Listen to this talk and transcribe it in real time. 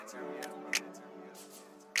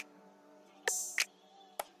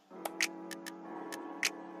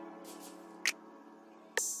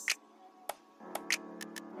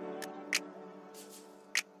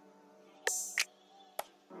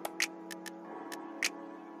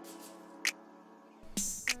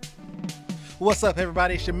What's up,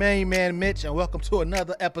 everybody? It's your main man, Mitch, and welcome to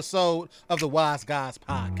another episode of the Wise Guys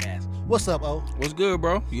Podcast. What's up, O? What's good,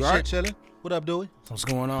 bro? You all right? Chilling. What up, Dewey? What's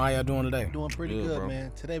going on? How y'all doing today? Doing pretty good, bro.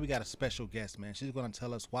 man. Today we got a special guest, man. She's going to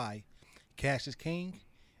tell us why cash is king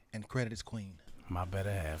and credit is queen. My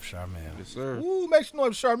better half, Charmell. Yes, sir. Ooh, make some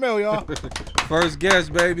noise for Charmell, y'all. First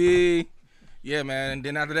guest, baby. Yeah, man. And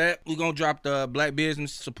then after that, we're going to drop the Black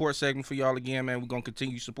Business Support segment for y'all again, man. We're going to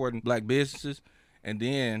continue supporting black businesses. And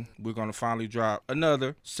then we're going to finally drop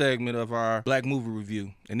another segment of our Black Movie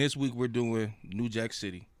Review. And this week we're doing New Jack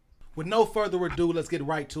City. With no further ado, let's get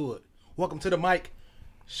right to it. Welcome to the mic,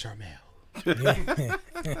 Charmell.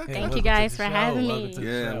 Thank you guys for having me.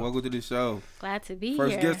 Yeah, welcome to the show. Glad to be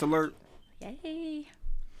First here. guest alert. Yay.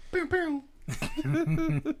 Pew, pew.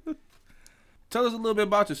 Tell us a little bit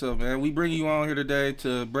about yourself, man. We bring you on here today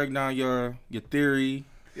to break down your theory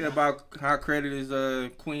about how credit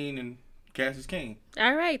is queen and cash is king.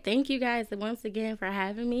 All right. Thank you guys once again for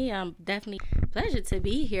having me. Definitely a pleasure to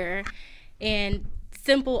be here. And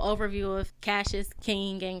simple overview of cash is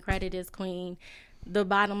king and credit is queen. The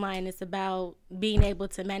bottom line is about being able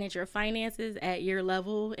to manage your finances at your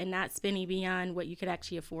level and not spending beyond what you could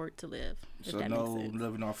actually afford to live. So no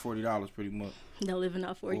living off $40 pretty much. No living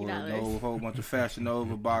off $40. Or no whole bunch of Fashion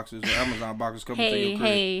Nova boxes or Amazon boxes coming to your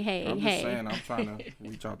crib. I'm just saying, I'm trying to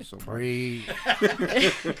reach out to somebody.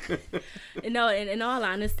 No, in all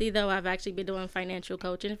honesty, though, I've actually been doing financial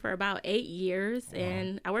coaching for about 8 years,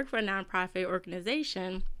 and I work for a nonprofit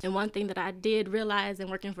organization. And one thing that I did realize in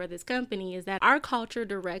working for this company is that our culture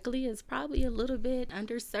directly is probably a little bit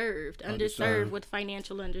underserved with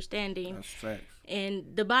financial understanding. That's facts.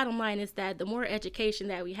 And the bottom line is that the more education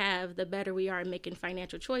that we have, the better we are at making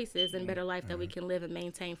financial choices and better life that we can live and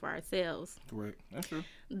maintain for ourselves. Correct. That's true.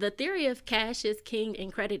 The theory of cash is king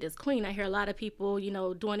and credit is queen. I hear a lot of people,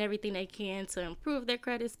 doing everything they can to improve their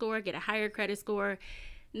credit score, get a higher credit score,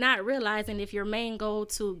 not realizing if your main goal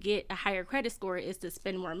to get a higher credit score is to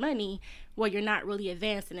spend more money, well, you're not really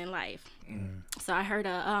advancing in life. So I heard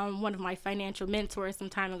one of my financial mentors some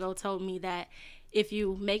time ago told me that if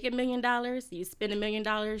you make $1 million, you spend $1 million,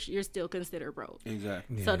 you're still considered broke.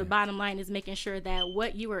 Exactly. Yeah. So the bottom line is making sure that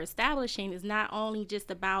what you are establishing is not only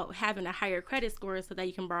just about having a higher credit score so that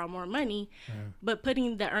you can borrow more money, but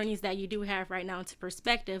putting the earnings that you do have right now into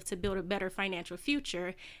perspective to build a better financial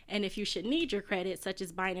future. And if you should need your credit, such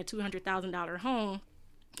as buying a $200,000 home,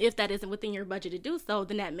 if that isn't within your budget to do so,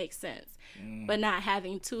 then that makes sense. But not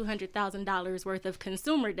having $200,000 worth of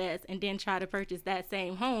consumer debts and then try to purchase that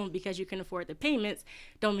same home because you can afford the payments,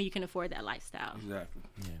 don't mean you can afford that lifestyle. Exactly.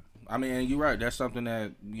 Yeah. I mean, you're right. That's something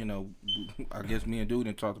that, I guess me and Dude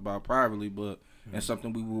didn't talk about privately, but and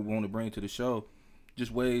something we would want to bring to the show.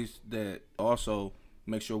 Just ways that also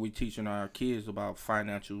make sure we're teaching our kids about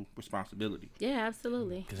financial responsibility. Yeah,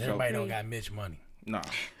 absolutely. Because everybody don't got Mitch money. Nah.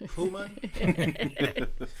 Who money?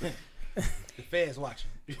 The feds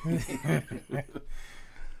watching.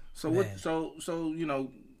 So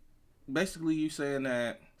basically you saying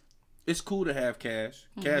that it's cool to have cash.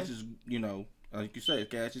 Cash is, like you say,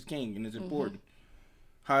 cash is king and it's important.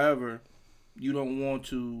 However, you don't want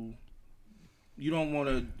to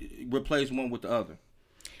replace one with the other.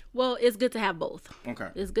 Well, it's good to have both. Okay.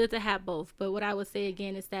 It's good to have both. But what I would say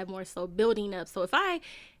again is that more so building up. So if I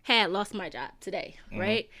had lost my job today,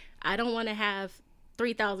 right, I don't want to have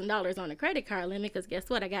 $3,000 on a credit card limit because guess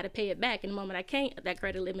what? I got to pay it back. And the moment I can't, that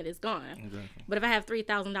credit limit is gone. Exactly. But if I have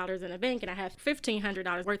 $3,000 in a bank and I have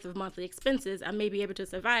 $1,500 worth of monthly expenses, I may be able to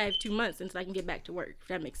survive 2 months until I can get back to work. If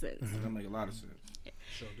that makes sense. That makes a lot of sense.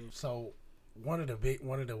 Sure do. So one of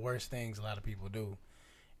the worst things a lot of people do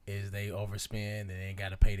is they overspend and they got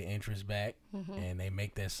to pay the interest back, and they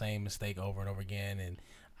make that same mistake over and over again. And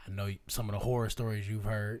I know some of the horror stories you've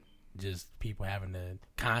heard, just people having to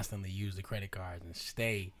constantly use the credit cards and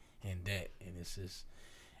stay in debt, and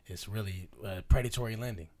it's really predatory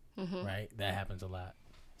lending, right? That happens a lot.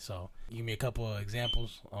 So give me a couple of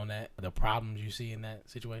examples on that, the problems you see in that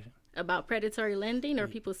situation. About predatory lending or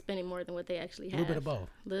people spending more than what they actually have? A little bit of both.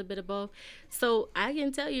 A little bit of both. So I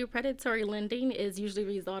can tell you predatory lending is usually a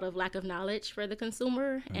result of lack of knowledge for the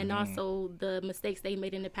consumer and also the mistakes they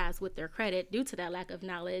made in the past with their credit due to that lack of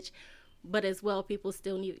knowledge. But as well, people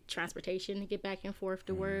still need transportation to get back and forth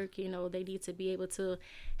to work. They need to be able to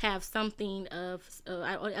have something of,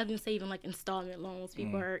 I didn't say even like installment loans.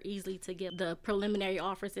 People are easily to get the preliminary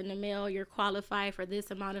offers in the mail. You're qualified for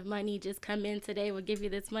this amount of money. Just come in today. We'll give you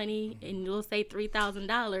this money. And you'll say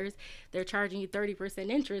 $3,000. They're charging you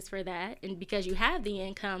 30% interest for that. And because you have the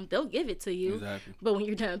income, they'll give it to you. Exactly. But when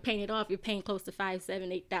you're done paying it off, you're paying close to $5,000,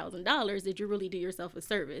 $7,000, $8,000. Did you really do yourself a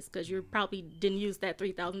service? Because you probably didn't use that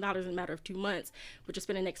 $3,000 in a matter matter of 2 months, but you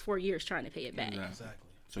spend the next 4 years trying to pay it back. Exactly.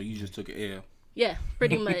 So you just took an L. Yeah,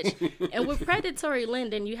 pretty much. And with predatory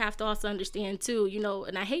lending, you have to also understand too,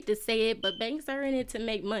 and I hate to say it, but banks are in it to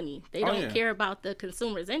make money. They don't care about the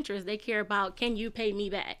consumer's interest. They care about, can you pay me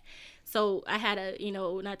back? So I had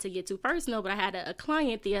not to get too personal, but I had a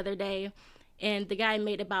client the other day, and the guy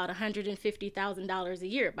made about $150,000 a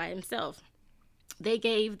year by himself. They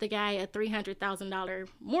gave the guy a $300,000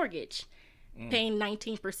 mortgage, paying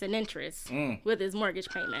 19% interest with his mortgage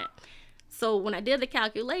payment. So when I did the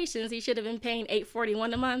calculations, he should have been paying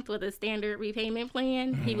 $841 a month with a standard repayment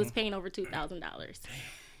plan. He was paying over $2,000.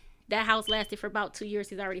 That house lasted for about 2 years.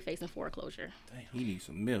 He's already facing foreclosure. Damn, he needs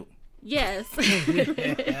some milk. Yes. I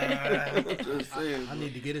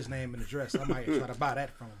need to get his name and address. I might try to buy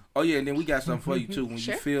that from him. Oh yeah, and then we got something for you too. When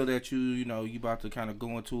Sure. you feel that you about to kind of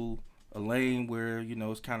go into a lane where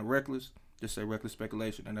it's kind of reckless, just say reckless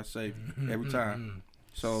speculation, and that's safe every time.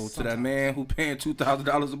 So to that man who paying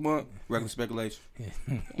 $2,000 a month, reckless speculation.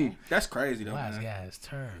 That's crazy though. Wise Man. guys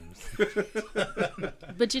terms.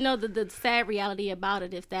 But the sad reality about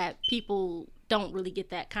it is that people don't really get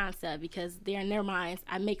that concept, because they're in their minds,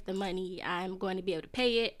 I make the money, I'm going to be able to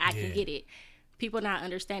pay it, I can get it. People not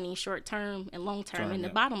understanding short term and long term. And the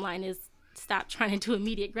bottom line is, stop trying to do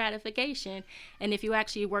immediate gratification. And if you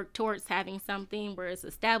actually work towards having something where it's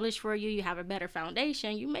established for you, you have a better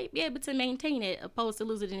foundation, you may be able to maintain it, opposed to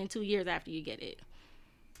losing it in 2 years after you get it.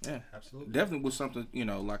 Yeah, Absolutely. definitely with something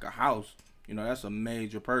like a house. That's a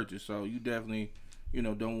major purchase. So you definitely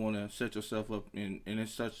don't want to set yourself up, and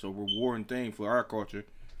it's such a rewarding thing for our culture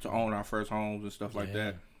to own our first homes and stuff like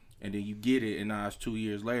that. And then you get it, and now it's 2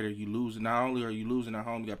 years later, you lose it. Not only are you losing that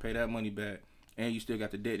home, you got to pay that money back, and you still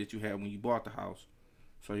got the debt that you had when you bought the house.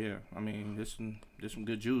 So yeah, I mean, there's some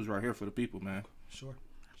good Jews right here for the people, man. Sure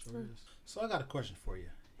is. So I got a question for you.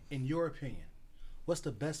 In your opinion, what's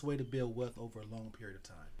the best way to build wealth over a long period of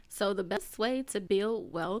time? So the best way to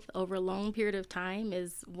build wealth over a long period of time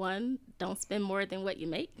is, 1, don't spend more than what you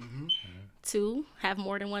make. 2, have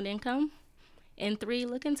more than one income. And 3,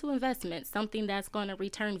 look into investments, something that's going to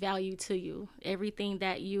return value to you. Everything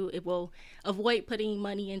that it will avoid putting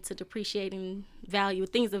money into depreciating value,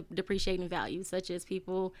 things of depreciating value, such as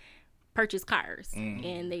people purchase cars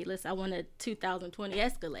and they list, I want a 2020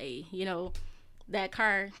 Escalade. That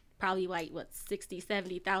car probably like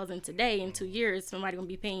 60,000-70,000 today. In 2 years, somebody gonna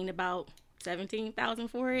be paying about $17,000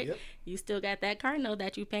 for it. Yep. You still got that car note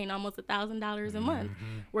that you paying almost $1,000 a month,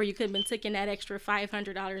 where you could have been taking that extra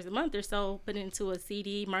 $500 a month or so, put it into a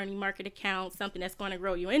CD, money market account, something that's going to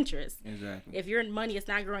grow your interest. Exactly. If your money is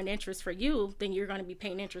not growing interest for you, then you're going to be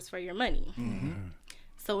paying interest for your money.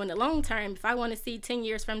 So in the long term, if I want to see 10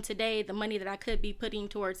 years from today, the money that I could be putting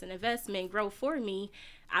towards an investment grow for me,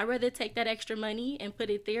 I'd rather take that extra money and put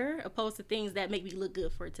it there, opposed to things that make me look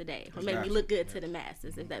good for today, or make me look good to the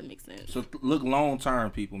masses, if that makes sense. So look long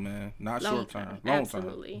term, people, man, not short term. Long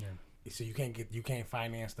Absolutely. term. Yeah. So you can't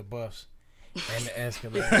finance the buffs and the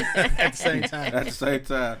Escalade At the same time. At the same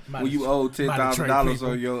time, when you owe $10,000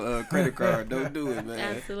 on your credit card, don't do it, man.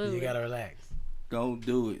 Absolutely. You gotta relax. Don't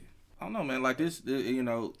do it. I don't know, man. Like this,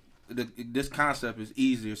 this concept is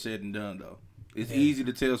easier said than done, though. It's easy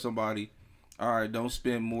to tell somebody, all right, don't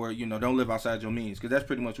spend more. Don't live outside your means, because that's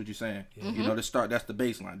pretty much what you're saying. To start, that's the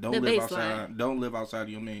baseline. Don't live outside. Don't live outside of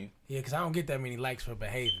your means. Yeah, because I don't get that many likes for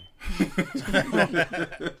behaving.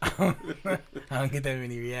 I don't get that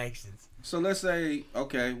many reactions. So let's say,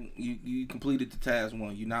 okay, you completed the task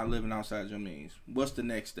 1. You're not living outside your means. What's the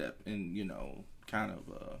next step in kind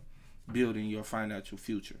of building your financial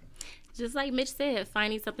future? Just like Mitch said,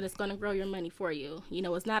 finding something that's going to grow your money for you.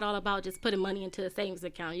 It's not all about just putting money into a savings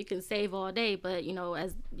account. You can save all day, but,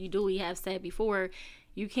 as we have said before,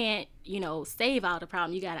 you can't, save out a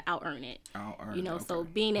problem. You got to out-earn it. Okay. So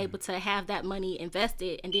being able to have that money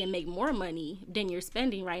invested and then make more money than you're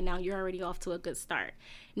spending right now, you're already off to a good start.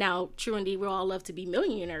 Now, true indeed, we all love to be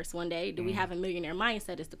millionaires one day. Do we have a millionaire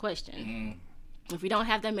mindset is the question. If we don't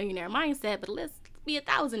have that millionaire mindset, but let's be a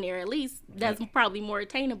thousandaire at least, that's probably more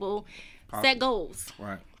attainable. Set goals.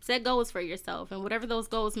 Right. Set goals for yourself, and whatever those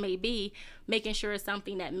goals may be, making sure it's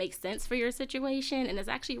something that makes sense for your situation and is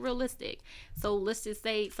actually realistic. So let's just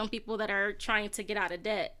say some people that are trying to get out of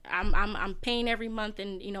debt, I'm paying every month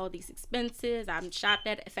and these expenses. I'm shopped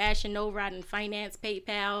at Fashion Nova and finance,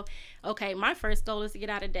 PayPal. Okay, my first goal is to get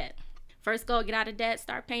out of debt. First goal, get out of debt,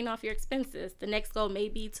 start paying off your expenses. The next goal may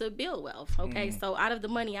be to build wealth, okay? So out of the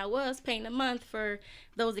money I was paying a month for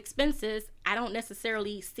those expenses, I don't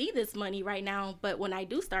necessarily see this money right now, but when I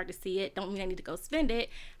do start to see it, don't mean I need to go spend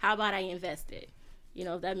it. How about I invest it?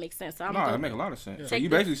 If that makes sense. So that makes a lot of sense. So you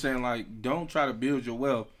basically saying, like, don't try to build your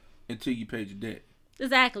wealth until you pay your debt.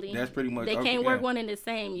 Exactly. That's pretty much. They can't work one and the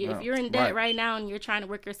same. If you're in debt right now and you're trying to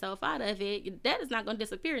work yourself out of it, your debt is not going to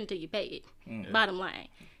disappear until you pay it. Bottom line.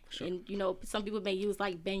 Sure. And, you know, some people may use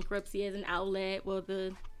like bankruptcy as an outlet. Well,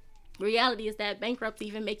 the reality is that bankruptcy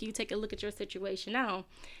even make you take a look at your situation now.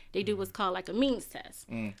 They do what's called like a means test.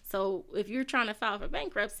 So if you're trying to file for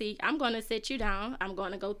bankruptcy, I'm going to sit you down. I'm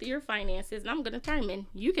going to go through your finances, and I'm going to determine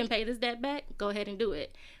you can pay this debt back. Go ahead and do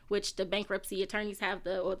it, which the bankruptcy attorneys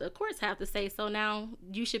or the courts have to say. So now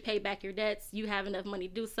you should pay back your debts. You have enough money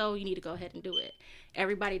to do so. You need to go ahead and do it.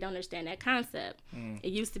 Everybody don't understand that concept. It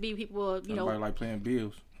used to be people, Everybody like paying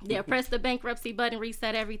bills. They'll press the bankruptcy button,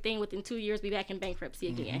 reset everything. Within 2 years, be back in bankruptcy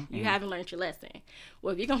again. You haven't learned your lesson.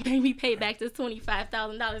 Well, if you're going to make me pay back this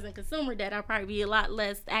 $25,000 in consumer debt, I'll probably be a lot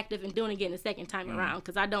less active in doing it again the second time around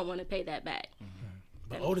because I don't want to pay that back.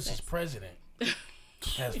 But Otis is president.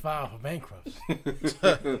 Has filed for bankruptcy.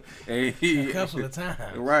 A couple of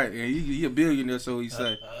times. Right. And he a billionaire, so he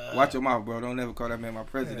say, watch your mouth, bro. Don't ever call that man my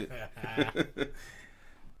president.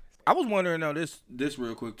 I was wondering, this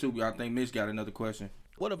real quick, too. I think Mitch got another question.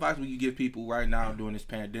 What advice would you give people right now during this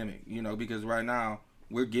pandemic? You know, because right now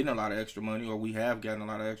we're getting a lot of extra money, or we have gotten a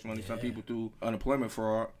lot of extra money. Some people through unemployment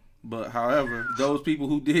fraud. But however, those people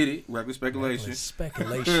who did it, reckless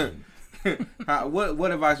speculation.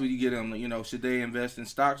 What advice would you give them? You know, should they invest in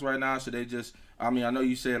stocks right now? Should they just, I mean, I know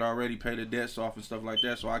you said already pay the debts off and stuff like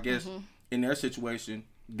that. So I guess in their situation,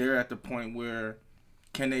 they're at the point where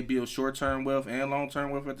can they build short-term wealth and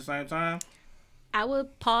long-term wealth at the same time? I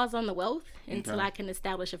would pause on the wealth until I can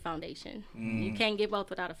establish a foundation. You can't get wealth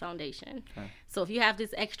without a foundation. So if you have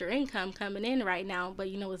this extra income coming in right now, but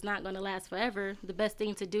you know it's not going to last forever, the best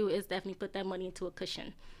thing to do is definitely put that money into a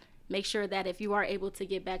cushion. Make sure that if you are able to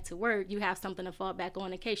get back to work, you have something to fall back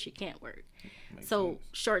on in case you can't work. So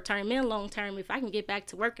short-term and long-term, if I can get back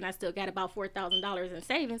to work and I still got about $4,000 in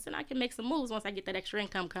savings, then I can make some moves once I get that extra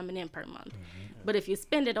income coming in per month. But if you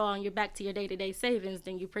spend it all and you're back to your day-to-day savings,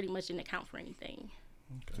 then you pretty much didn't account for anything.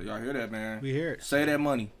 So y'all hear that, man? We hear it. Save that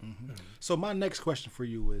money. So my next question for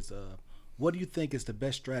you is, what do you think is the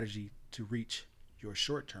best strategy to reach your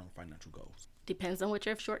short-term financial goals? Depends on what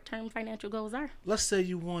your short-term financial goals are. Let's say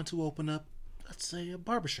you want to open up, let's say, a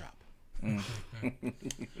barbershop.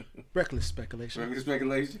 Reckless speculation. Reckless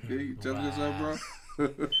speculation. You tell me this up, bro.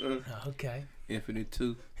 Okay. Infinite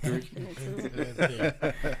 2, 3.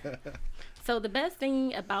 So the best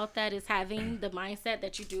thing about that is having the mindset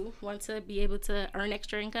that you do want to be able to earn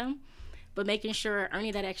extra income, but making sure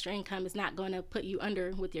earning that extra income is not going to put you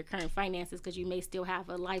under with your current finances because you may still have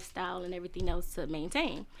a lifestyle and everything else to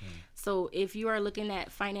maintain. So if you are looking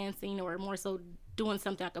at financing or more so doing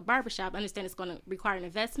something like a barbershop, understand it's going to require an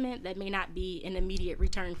investment that may not be an immediate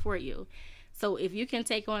return for you. So if you can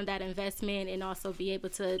take on that investment and also be able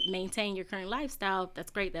to maintain your current lifestyle,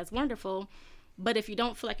 that's great, that's wonderful. But if you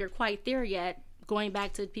don't feel like you're quite there yet, going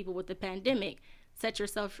back to people with the pandemic, set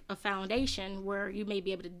yourself a foundation where you may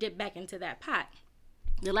be able to dip back into that pot.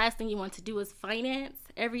 The last thing you want to do is finance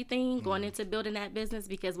everything going into building that business,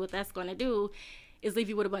 because what that's going to do is leave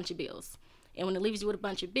you with a bunch of bills. And when it leaves you with a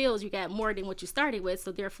bunch of bills, you got more than what you started with.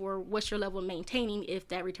 So therefore, what's your level of maintaining if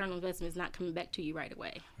that return on investment is not coming back to you right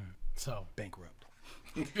away? So Bankrupt.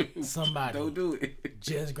 Somebody Don't do it.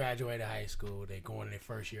 just graduated high school, they going in their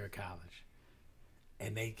first year of college,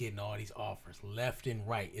 and they getting all these offers left and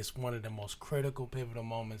right. It's one of the most critical, pivotal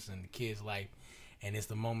moments in the kid's life, and it's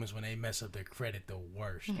the moments when they mess up their credit the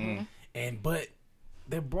worst. But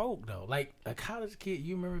they're broke though. Like a college kid,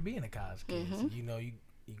 you remember being a college kid. So, you know, you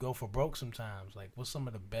go for broke sometimes. Like, what's some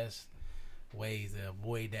of the best ways to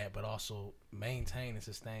avoid that, but also maintain and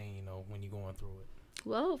sustain, you know, when you're going through it?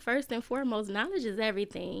 Well, first and foremost, knowledge is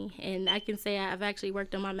everything. And I can say I've actually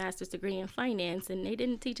worked on my master's degree in finance, and they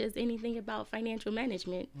didn't teach us anything about financial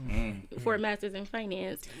management for a master's in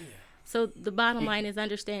finance. So the bottom line is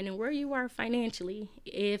understanding where you are financially.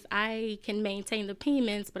 If I can maintain the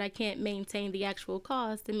payments, but I can't maintain the actual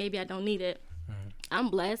cost, then maybe I don't need it. I'm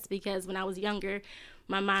blessed because when I was younger,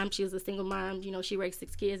 my mom, she was a single mom. You know, she raised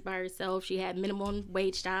 6 kids by herself. She had minimum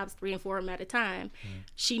wage jobs, 3 and 4 of them at a time.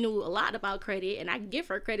 She knew a lot about credit, and I give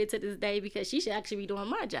her credit to this day because she should actually be doing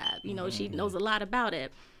my job. You know, she knows a lot about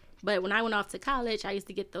it. But when I went off to college, I used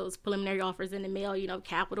to get those preliminary offers in the mail, you know,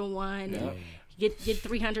 Capital One, and get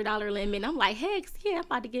 $300 limit. And I'm like, heck, yeah, I'm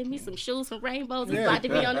about to get me some shoes from Rainbows. It's about to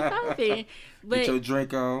be on the coffee. But get your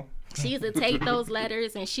drink on. she used to take those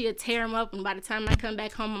letters and she would tear them up. And by the time I come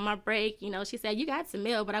back home on my break, you know, she said, you got some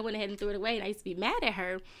mail, but I went ahead and threw it away. And I used to be mad at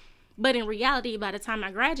her. But in reality, by the time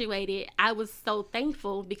I graduated, I was so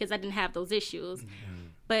thankful because I didn't have those issues.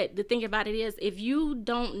 But the thing about it is, if you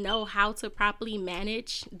don't know how to properly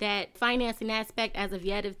manage that financing aspect as of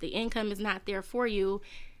yet, if the income is not there for you,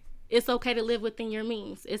 it's okay to live within your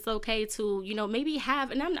means. It's okay to, maybe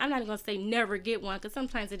have, and I'm not going to say never get one, because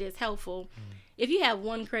sometimes it is helpful. If you have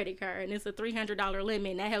one credit card and it's a $300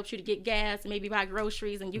 limit, and that helps you to get gas, maybe buy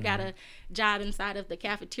groceries, and you got a job inside of the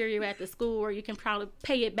cafeteria at the school, or you can probably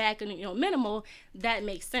pay it back and minimal, that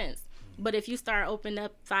makes sense. But if you start opening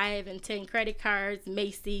up 5 and 10 credit cards,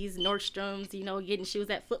 Macy's, Nordstrom's, getting shoes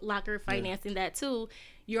at Foot Locker, financing that too,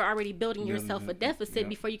 you're already building yourself a deficit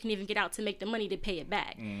before you can even get out to make the money to pay it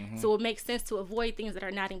back. So it makes sense to avoid things that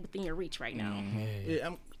are not within your reach right now.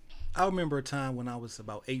 I remember a time when I was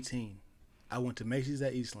about 18. I went to Macy's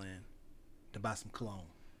at Eastland to buy some cologne.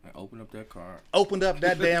 I opened up that card. Opened up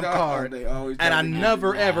that damn card, and I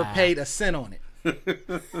never ever paid a cent on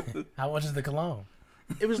it. How much is the cologne?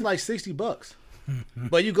 It was like $60.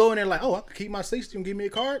 But you go in there like, oh, I can keep my 60 and give me a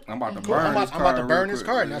card. I'm about to Cool. burn I'm this about to card burn real this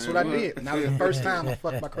quick. card, and that's what I did. And that was the first time I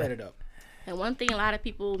fucked my credit up. And one thing a lot of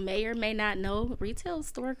people may or may not know, retail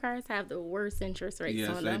store cards have the worst interest rates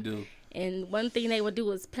on them. Yes, they do. And one thing they would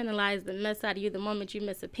do is penalize the mess out of you the moment you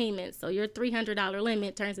miss a payment. So your $300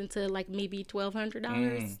 limit turns into like maybe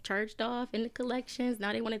 $1,200 charged off in the collections.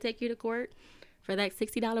 Now they want to take you to court for that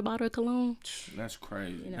 $60 bottle of cologne. That's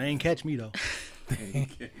crazy. They ain't catch me though.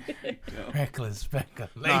 Reckless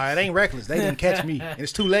speculation. No, it ain't reckless. They didn't catch me.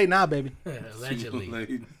 It's too late now, baby.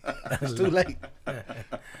 Allegedly. It's too late.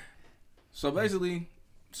 So basically,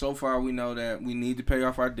 so far we know that we need to pay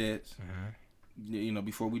off our debts.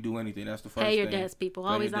 Before we do anything, that's the first thing. Pay your debts, people.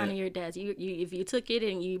 Always honor your debts. You, if you took it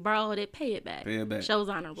and you borrowed it, pay it back. Pay it back. Shows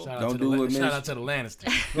honorable. Don't do it, Mitch. Shout out to the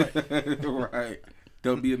Lannisters. Right.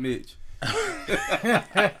 Don't be a Mitch.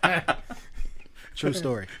 True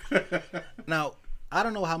story. Now, I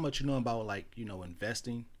don't know how much you know about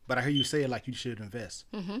investing, but I hear you say it like you should invest.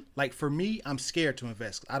 Like for me, I'm scared to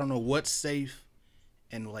invest. I don't know what's safe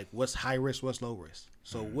and like what's high risk, what's low risk.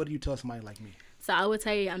 So what do you tell somebody like me? So I would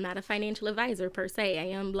tell you, I'm not a financial advisor per se. I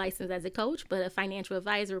am licensed as a coach, but a financial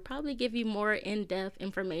advisor will probably give you more in-depth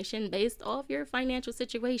information based off your financial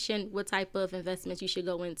situation, what type of investments you should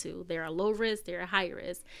go into. There are low risk, there are high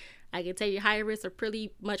risk. I can tell you high risk are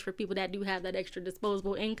pretty much for people that do have that extra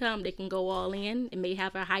disposable income. They can go all in and may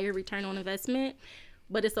have a higher return on investment,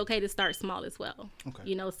 but it's okay to start small as well.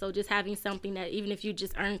 Okay. So just having something that even if you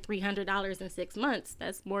just earn $300 in 6 months,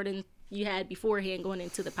 that's more than you had beforehand going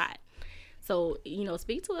into the pot. So,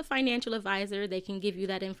 speak to a financial advisor. They can give you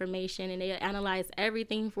that information and they analyze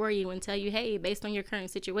everything for you and tell you, hey, based on your current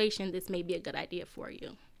situation, this may be a good idea for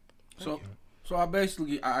you. So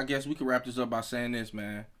I guess we could wrap this up by saying this,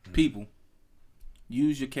 man. People,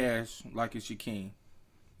 use your cash like it's your king.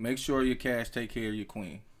 Make sure your cash take care of your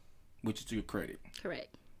queen, which is your credit.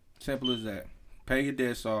 Correct. Simple as that. Pay your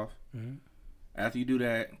debts off. After you do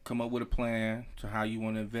that, come up with a plan to how you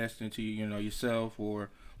want to invest into yourself or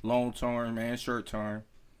long term and short term,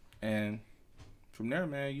 and from there,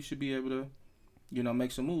 man, you should be able to,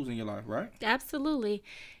 make some moves in your life, right? Absolutely.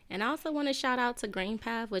 And I also want to shout out to Green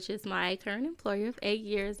Path, which is my current employer of 8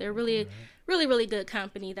 years. They're really good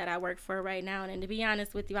company that I work for right now. And to be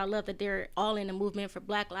honest with you, I love that they're all in the movement for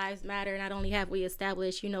Black Lives Matter. Not only have we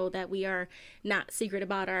established, that we are not secret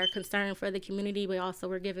about our concern for the community, but also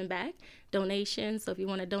we're giving back donations. So if you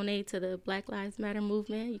want to donate to the Black Lives Matter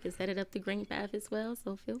movement, you can set it up to Green Path as well.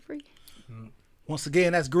 So feel free. Once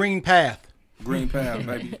again, that's Green Path. Green Path,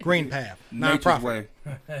 baby. Green Path. Nature's Nonprofit. way.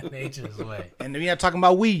 Nature's way. And we're not talking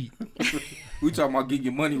about weed. We talking about getting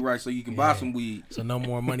your money right so you can buy some weed. So no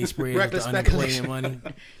more money spreads with Reckless the unemployment speculation.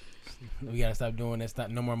 money. We gotta stop doing that.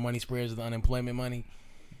 Stop. No more money spreads with the unemployment money.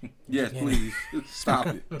 Yes, please. Stop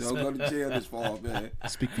it. Don't go to jail this fall, man.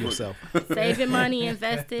 Speak for yourself. Save your money,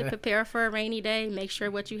 invest it, prepare for a rainy day. Make sure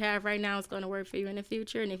what you have right now is going to work for you in the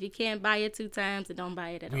future. And if you can't buy it 2 times, then don't buy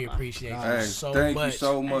it at all. We appreciate you Hey, so thank much. you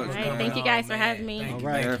so much. All right, man. thank you guys for having me. Thank All you.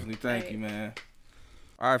 right. Definitely, thank you, man.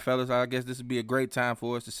 All right, fellas, I guess this would be a great time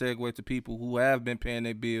for us to segue to people who have been paying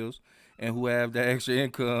their bills and who have that extra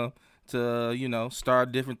income to,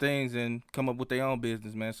 start different things and come up with their own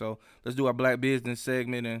business, man. So let's do our Black Business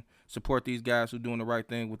segment and support these guys who doing the right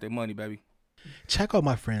thing with their money, baby. Check out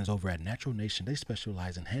my friends over at Natural Nation. They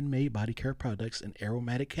specialize in handmade body care products and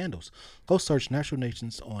aromatic candles. Go search Natural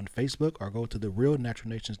Nations on Facebook or go to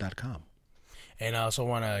therealnaturalnations.com. And I also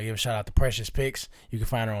want to give a shout out to Precious Picks. You can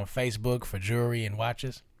find her on Facebook for jewelry and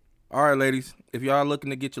watches. All right, ladies, if y'all looking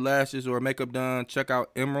to get your lashes or makeup done, check out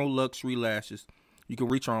Emerald Luxury Lashes. You can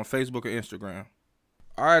reach her on Facebook or Instagram.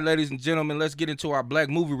 All right, ladies and gentlemen, let's get into our black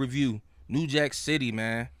movie review. New Jack City,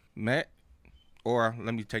 man. Matt, or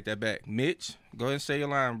let me take that back. Mitch, go ahead and say your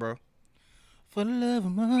line, bro. For the love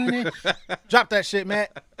of money. Drop that shit,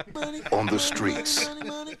 Matt. On the streets,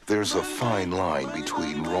 there's a fine line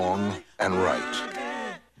between wrong and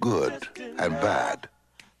right, good and bad,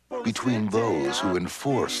 between those who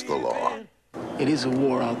enforce the law It is a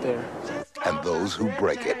war out there. and those who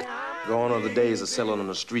break it. Gone are the days of selling on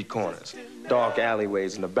the street corners, dark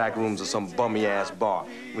alleyways, and the back rooms of some bummy-ass bar.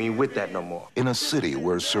 We ain't with that no more. In a city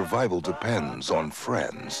where survival depends on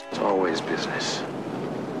friends, It's always business.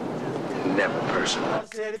 Never personal.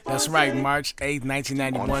 That's right, March 8th,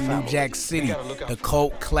 1991, New Jack City, the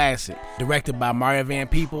cult classic. Directed by Mario Van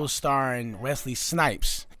Peebles, starring Wesley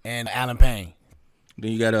Snipes and Alan Payne.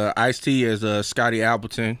 Then you got Ice-T as Scotty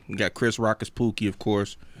Appleton. You got Chris Rock as Pookie, of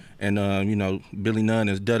course. And, Billy Nunn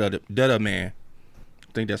as Dutta Man.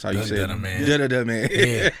 I think that's how you say it. Dutta Man. Dutta Man.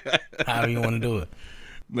 Yeah, however you want to do it.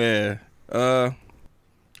 Man,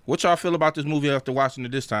 what y'all feel about this movie after watching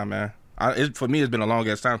it this time, man? For me, it's been a long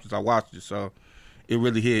ass time since I watched it, so it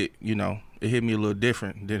really hit, it hit me a little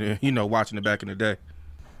different than, watching it back in the day.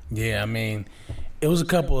 Yeah, I mean, it was a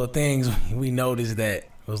couple of things we noticed that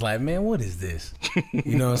was like, man, what is this?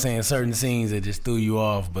 You know what I'm saying? Certain scenes that just threw you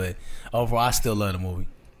off, but overall, I still love the movie.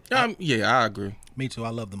 Yeah, I agree. Me too. I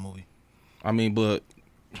love the movie. I mean, but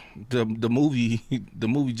the movie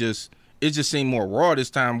just seemed more raw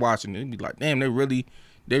this time watching it. It'd be like, damn, they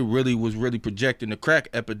really was projecting the crack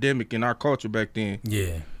epidemic in our culture back then.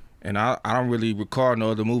 Yeah. And I don't really recall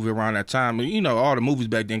no other movie around that time. All the movies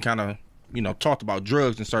back then kind of, talked about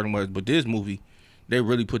drugs in certain ways, but this movie, they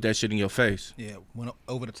really put that shit in your face. Yeah, went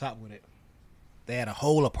over the top with it. They had a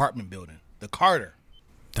whole apartment building. The Carter.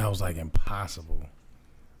 That was like impossible.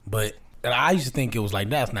 But I used to think it was like,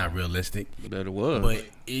 that's not realistic. But it was. But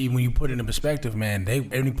when you put it in perspective, man,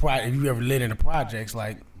 if you ever lived in the projects,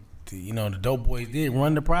 like, the Dope Boys did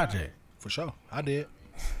run the project. For sure. I did.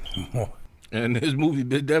 And this movie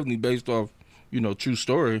is definitely based off, true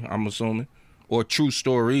story, I'm assuming. Or true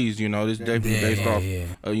stories, this definitely based off,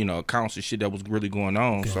 accounts and shit that was really going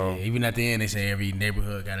on. So even at the end, they say every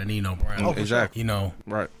neighborhood got a Nino Brown. Oh, exactly.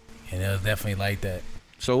 Right. And it was definitely like that.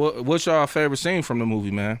 So what's y'all favorite scene from the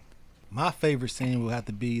movie, man? My favorite scene will have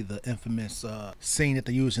to be the infamous scene that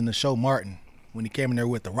they used in the show Martin when he came in there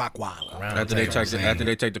with the Rockwiler. After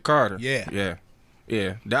they take the Carter. Yeah.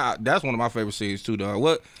 Yeah. That's one of my favorite scenes too, dog.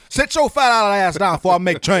 What? Sit your fat ass down before I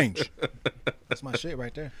make change. That's my shit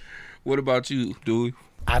right there. What about you, Dewey?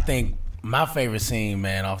 I think my favorite scene,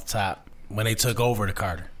 man, off the top, when they took over the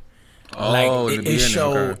Carter. Oh,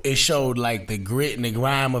 it showed like the grit and the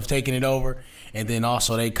grime of taking it over, and then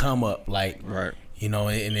also they come up like, right.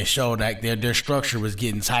 And it showed like their structure was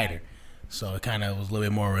getting tighter. So it kind of was a little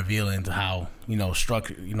bit more revealing to how,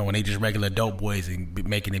 structure, when they just regular dope boys and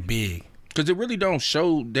making it big. Because they really don't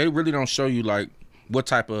show you like what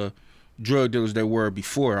type of drug dealers they were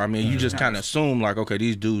before. I mean, you just kind of assume like, okay,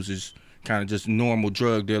 these dudes is kind of just normal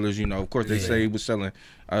drug dealers. Of course they say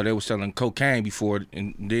they were selling cocaine before,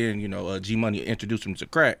 and then G Money introduced them to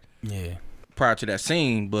crack. Yeah. Prior to that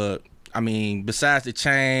scene, but I mean, besides the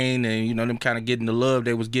chain and them kind of getting the love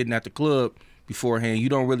they was getting at the club beforehand, you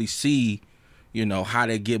don't really see, how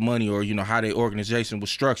they get money or how their organization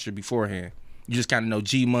was structured beforehand. You just kind of know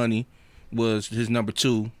G Money was his number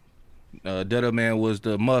 2. Dutta Man was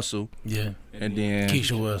the muscle. Yeah. And then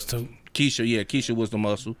Keisha was too. Keisha was the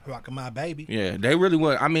muscle. Rockin' my baby. Yeah, they really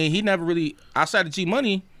was. I mean, he never really, outside of G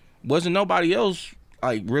Money, wasn't nobody else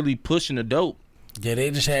like really pushing the dope. Yeah,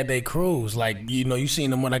 they just had their crews. Like, you seen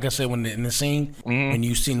them, like I said, in the scene, when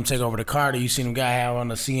you seen them take over the Carter, you seen them guy have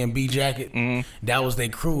on a CMB jacket. That was their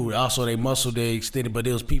crew. Also, they muscle, they extended, but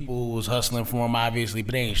it was people who was hustling for them, obviously,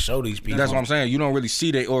 but they ain't show these people. That's what I'm saying. You don't really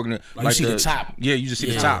see their Like you see the top. Yeah, you just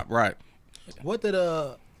see the top, right. What did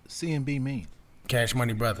CMB mean? Cash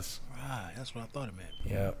Money Brothers. Right, that's what I thought it meant.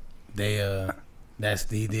 Yep. That's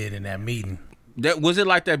what he did in that meeting. Was it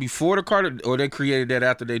like that before the Carter, or they created that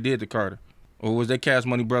after they did the Carter? Or was they Cash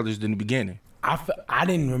Money Brothers in the beginning? I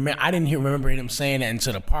didn't remember him saying that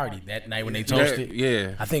until the party that night when they toasted.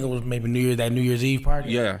 Yeah. I think it was maybe New Year's Eve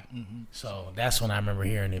party. Yeah. So that's when I remember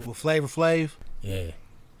hearing it. With Flavor Flav. Yeah.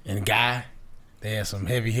 And Guy, they had some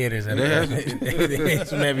heavy hitters at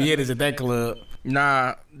that club.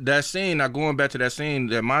 Nah, that scene. Now going back to that scene,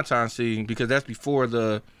 that montage scene, because that's before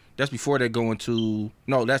they go into.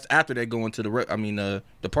 No, that's after they go into the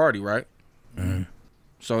party, right? Mm-hmm.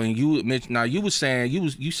 So and you mentioned, now you was saying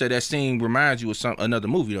you said that scene reminds you of another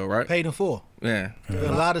movie though, right? Paid in Full. Yeah.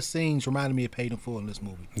 A lot of scenes reminded me of Paid in Full in this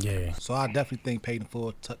movie. Yeah. So I definitely think Paid in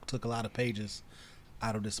Full took a lot of pages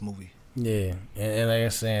out of this movie. Yeah, and like I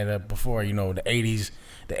was saying before, the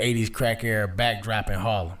 '80s crack era backdrop in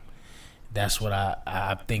Harlem. that's what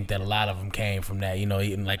I think that a lot of them came from that. You know,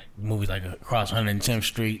 even like movies like Across 110th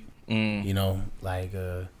Street. You know, like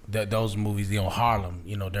those movies, you know, Harlem.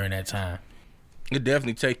 You know, during that time. It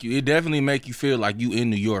definitely make you feel like you in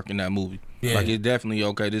New York in that movie. Yeah. Like it's definitely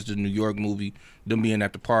okay. This is a New York movie. Them being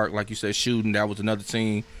at the park, like you said, shooting. That was another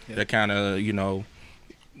scene that kind of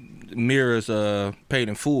mirrors Paid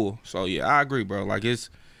in Full. So yeah, I agree, bro. Like it's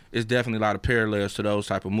definitely a lot of parallels to those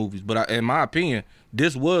type of movies. But in my opinion,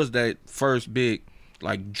 this was that first big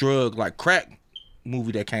like drug like crack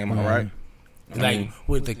movie that came out, right? Like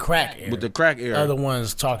with the crack era. With the crack era. Other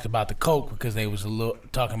ones talked about the coke because they was a little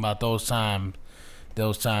talking about those times.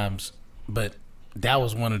 But that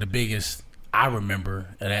was one of the biggest I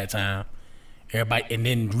remember at that time. Everybody, and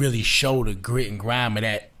then really show the grit and grime of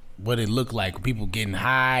that, what it looked like, people getting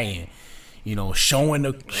high and, you know, showing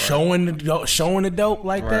the dope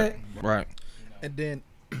like that. Right. And then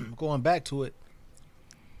going back to it,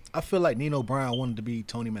 I feel like Nino Brown wanted to be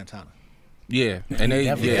Tony Montana. Yeah, and he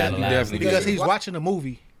definitely because he's watching the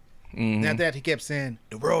movie. Mm-hmm. After that, he kept saying,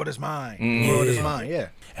 "The world is mine. The world is mine." Yeah.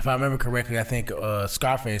 If I remember correctly, I think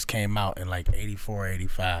Scarface came out in like 84,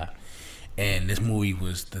 85. And this movie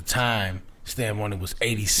was the time standpoint, it was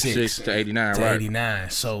 86 to 89, right? 89.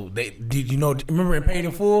 So remember in Paid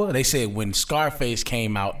in Full? They said when Scarface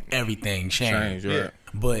came out, everything changed. Right.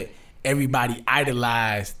 But everybody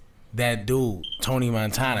idolized that dude, Tony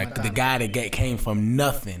Montana, the guy that came from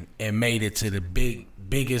nothing and made it to the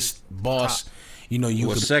biggest boss. You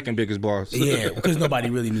know, second biggest boss. Yeah, because nobody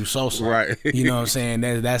really knew Sosa. Right. You know what I'm saying?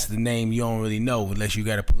 That's the name you don't really know unless you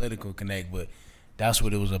got a political connect. But that's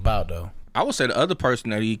what it was about, though. I would say the other person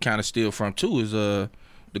that he kind of steal from too is the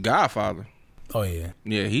Godfather. Oh yeah.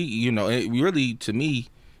 Yeah, he it really, to me,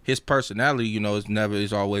 his personality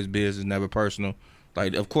is always business, never personal.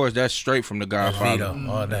 Like, of course, that's straight from the Godfather.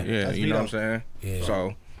 Vito, all that. Yeah, that's you Vito. know what I'm saying. Yeah.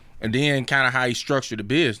 So, and then kind of how he structured the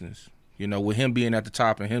business. You know, with him being at the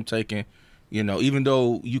top and him taking, even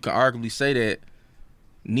though you can arguably say that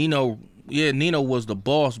Nino was the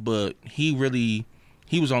boss, but he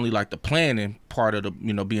was only like the planning part of the,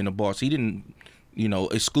 being the boss. He didn't,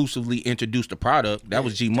 exclusively introduce the product. That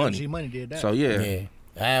was G Money. G Money did that. So yeah.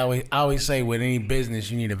 I always say with any business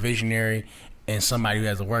you need a visionary and somebody who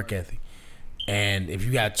has a work ethic. And if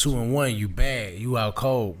you got 2 and 1, you bad, you out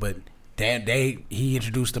cold. But he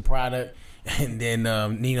introduced the product, and then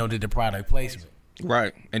Nino did the product placement.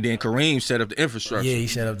 Right, and then Kareem set up the infrastructure. Yeah, he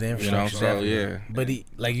set up the infrastructure. So yeah, but he,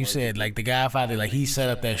 like you said, like the Godfather, like he set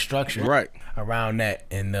up that structure right around that,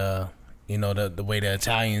 and the way the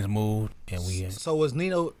Italians moved, and we. So was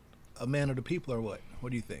Nino a man of the people or what?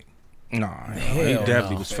 What do you think? No, he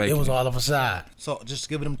definitely was fake. It was all of a side. So just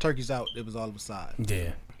giving them turkeys out, it was all of a side.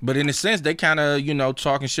 Yeah. But in a sense, they kind of,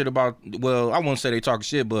 talking shit about, well, I won't say they talking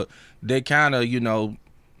shit, but they kind of,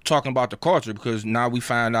 talking about the culture, because now we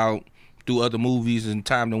find out through other movies and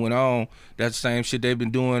time that went on, that's the same shit they've been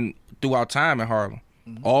doing throughout time in Harlem.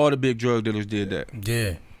 Mm-hmm. All the big drug dealers did that.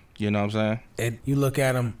 Yeah. You know what I'm saying? And you look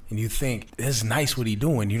at him and you think, it's nice what he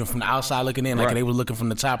doing. From the outside looking in, like they were looking from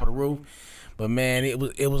the top of the roof. But man, it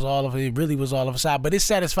really was all of a side. But it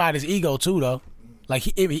satisfied his ego too, though. Like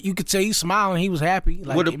you could tell he smiling, he was happy.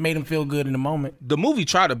 Like it made him feel good in the moment. The movie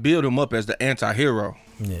tried to build him up as the anti-hero.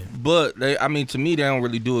 Yeah. But to me, they don't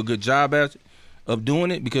really do a good job of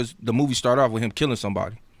doing it, because the movie started off with him killing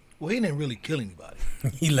somebody. Well, he didn't really kill anybody.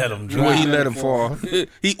 He let him drive. Well, he let him fall.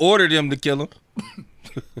 He ordered him to kill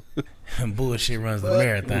him. Bullshit runs the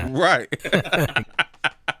marathon. Right.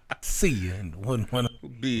 See you. Wouldn't want to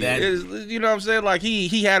be that. You know what I'm saying? Like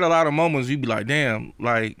he had a lot of moments you'd be like, damn,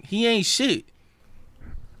 like he ain't shit.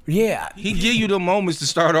 Yeah. He give you the moments to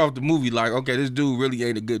start off the movie like, okay, this dude really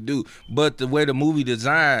ain't a good dude. But the way the movie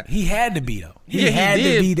designed, he had to be, though. He had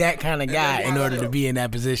to be that kind of guy in order to be in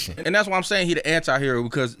that position. And that's why I'm saying he the anti-hero,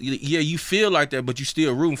 because you feel like that, but you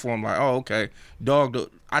still rooting for him. Like, oh, okay, dog.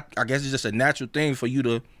 I guess it's just a natural thing for you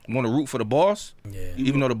to want to root for the boss,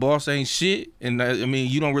 even though the boss ain't shit. And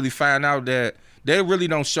you don't really find out that they really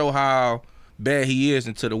don't show how bad he is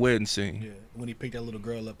until the wedding scene. Yeah, when he picked that little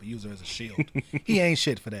girl up and used her as a shield. He ain't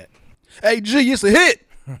shit for that. Hey, G, it's a hit.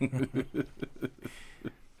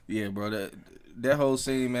 Yeah, bro. That whole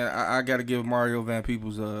scene, man, I got to give Mario Van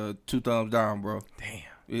Peebles 2 thumbs down, bro. Damn.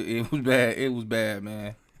 It was bad. It was bad,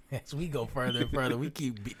 man. As we go further and further, we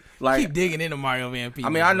keep digging into Mario Van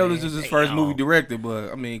Peebles. I know this is his first movie directed, but,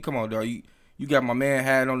 come on, dog. You got my man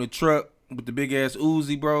had on the truck with the big ass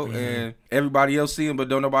Uzi, bro, and everybody else see him, but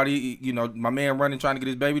don't nobody, my man running trying to get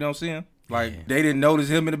his baby don't see him. Like they didn't notice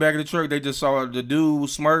him in the back of the truck. They just saw the dude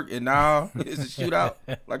smirk, and now it's a shootout.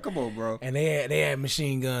 Like, come on, bro. And they had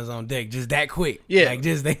machine guns on deck just that quick. Yeah. Like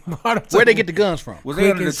just they brought them. Where'd they get the guns from? Was they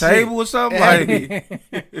under the table or something? Like,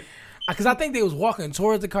 Because I think they was walking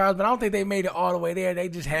towards the cars, but I don't think they made it all the way there. They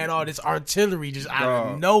just had all this artillery just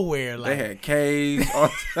out of nowhere. Like they had K's.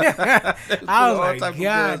 I was like,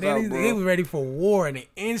 God, they was ready for war in an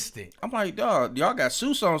instant. I'm like, dog, y'all got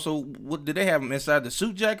suits on, so what did they have them inside the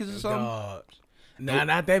suit jackets or something? Dog. Nah,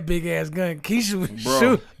 not that big ass gun. Keisha was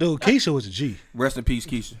shooting. Dude, Keisha was a G. Rest in peace,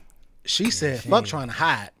 Keisha. She said, fuck trying to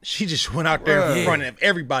hide. She just went out there in front of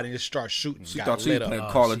everybody and just started shooting. She thought she was playing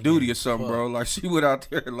Call of Duty or something, bro. Like, she went out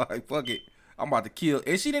there like, fuck it. I'm about to kill.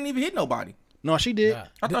 And she didn't even hit nobody. No, she did. Nah.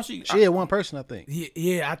 I thought she had one person, I think.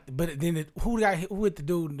 Yeah, but then who hit the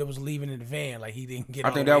dude that was leaving in the van? Like, he didn't get I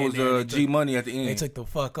think that was G Money at the end. They took the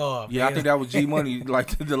fuck off. Yeah, man. I think that was G Money,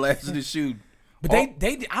 like, the last of the shoot. But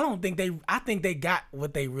I think they got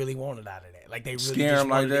what they really wanted out of that. Like, they really scare just him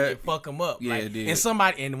like wanted that. to fuck him up. Yeah, like, it did.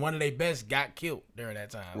 And one of their best got killed during that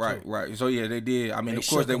time. Right, too. right. So, yeah, they did. I mean, of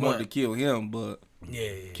course, they wanted to kill him, but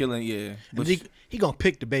killing, yeah. But he gonna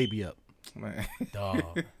pick the baby up. Man.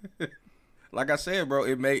 Dog. Like I said, bro,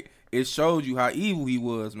 it showed you how evil he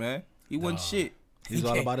was, man. He wasn't shit. He's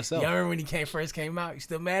all about himself. Y'all remember when he first came out? You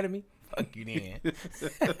still mad at me? Fuck you then.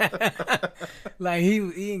 Like he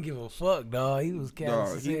didn't give a fuck, dog. He was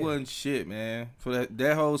dog. He wasn't shit, man. For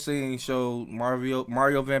that whole scene showed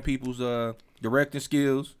Mario Van Peebles' directing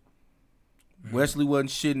skills. Wesley wasn't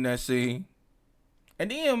shit in that scene.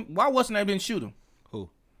 And then why wasn't they didn't shoot him? Who?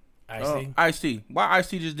 Ice-T. Ice-T. Why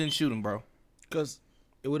Ice-T just didn't shoot him, bro? Because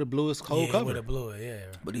it would have blew his whole cover. It would have blew it,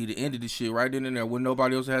 yeah. But he'd have ended the shit right then and there when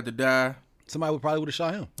nobody else had to die. Somebody probably would have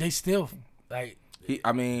shot him. They still like. He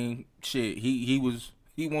wanted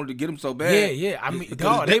to get him so bad. Yeah. I mean,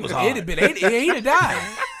 dog, he'd have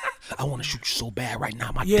died. I want to shoot you so bad right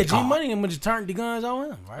now. G Money and just turned the guns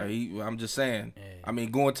on him. Right. I'm just saying. Yeah. I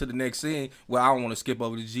mean, going to the next scene. Well, I don't want to skip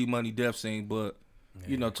over the G Money death scene, but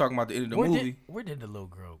talking about the end of the movie. Where did the little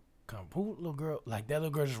girl come? Who little girl? Like that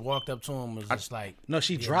little girl just walked up to him was just like. No,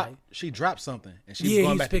 she dropped. She dropped something, and she was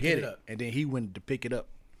going back to get it, and then he went to pick it up.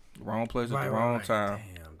 Wrong place at the wrong time.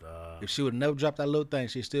 Damn, dog. If she would have never dropped that little thing,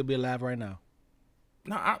 she'd still be alive right now.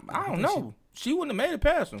 No, I don't know. She wouldn't have made it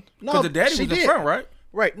past him. No, because the daddy was in front, right?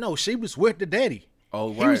 Right. No, she was with the daddy. Oh,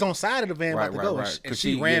 right. He was on side of the van about to go, and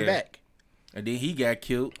she ran back. And then he got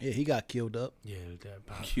killed. Yeah, he got killed up. Yeah, that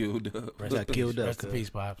Pops. Killed up. Got killed up. Rest in peace,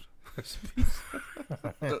 Pops.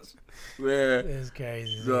 Man, that's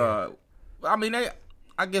crazy. I mean,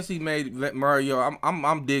 I guess he made Mario.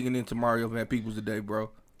 I'm digging into Mario Van Peebles today, bro.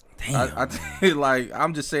 Damn.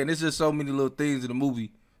 I'm just saying, there's just so many little things in the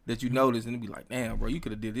movie that you notice, and you be like, damn, bro, you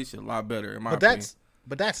could have did this shit a lot better. In my opinion.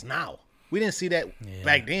 But that's now. We didn't see that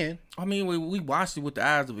back then. I mean, we watched it with the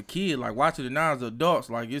eyes of a kid. Like, watching it now as adults,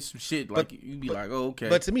 like, it's some shit, like, you be like, oh, okay.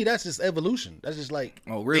 But to me, that's just evolution. That's just like,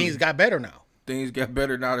 really? Things got better now. Things got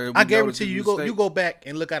better now. That I guarantee you go back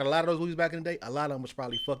and look at a lot of those movies back in the day, a lot of them was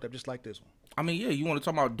probably fucked up just like this one. I mean, yeah, you want to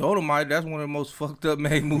talk about Dolomite, that's one of the most fucked up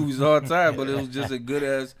made movies of all time, but it was just as good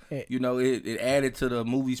as, it added to the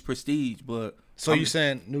movie's prestige. But so you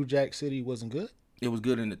saying New Jack City wasn't good? It was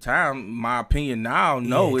good in the time. My opinion now,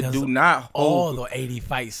 no, it do not hold. All the 80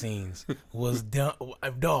 fight scenes was done.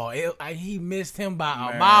 Dog, he missed him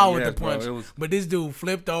by a mile with the punch. But this dude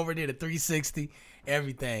flipped over, did a 360,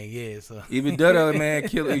 everything. Yeah, so even that other man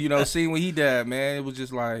killer, seeing when he died, man, it was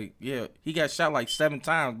just like, yeah, he got shot like 7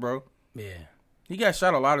 times, bro. Yeah. He got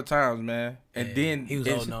shot a lot of times, man. And then he was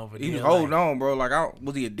holding on for He was holding on, bro. Like,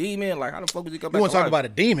 was he a demon? Like, how the fuck was he come back? You want to talk about a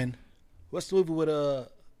demon? What's the movie with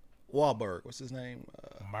Wahlberg? What's his name?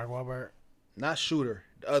 Mark Wahlberg? Not Shooter.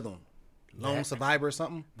 The other one. Lone Survivor or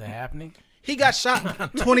something? The Happening? He got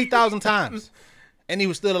shot 20,000 times. And he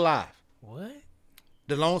was still alive. What?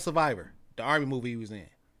 The Lone Survivor. The army movie he was in.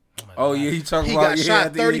 Oh, yeah, he He got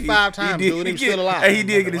shot 35 times, dude. He was still alive. And he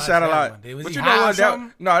did get shot a lot. But you know what?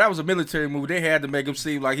 That was a military movie. They had to make him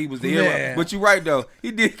seem like he was the hero. But you're right, though.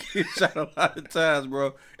 He did get shot a lot of times,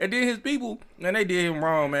 bro. And then his people, man, they did him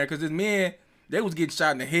wrong, man. Because his men, they was getting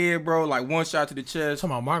shot in the head, bro. Like one shot to the chest.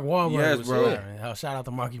 Talking about Mark Wahlberg. Yes, bro. Shout out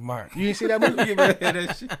to Marky Mark. You didn't see that movie? You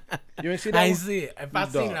didn't see that I didn't see it. If I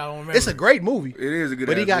seen it, I don't remember. It's a great movie. It is a good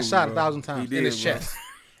movie. But he got movie, shot bro. 1,000 times in his chest.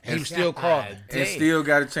 And he was still crawling. And still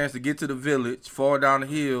got a chance to get to the village, fall down the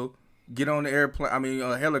hill, get on the airplane. I mean,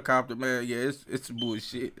 a helicopter, man. Yeah, it's some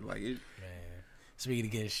bullshit. Like it. Man, speaking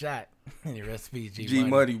of getting shot, the rest of G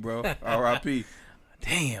Money, bro. R.I.P.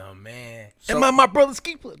 Damn, man. So, and my brother's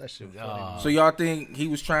keeper. That shit. So y'all think he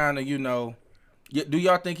was trying to, do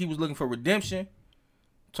y'all think he was looking for redemption?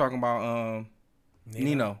 Talking about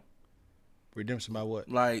Nino. Redemption by what?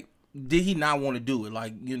 Like, did he not want to do it?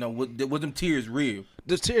 Like, you know, was them tears real?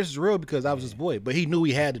 The tears is real because I was his boy, but he knew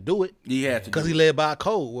he had to do it. He had to because he led by a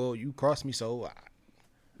code. Well, you crossed me, so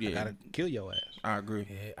I gotta kill your ass. I agree.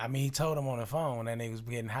 Yeah, I mean, he told him on the phone when that nigga was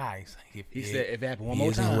getting high. He said, if it happened one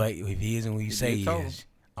more time. If he isn't what you say he is,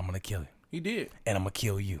 I'm going to kill him. He did. And I'm going to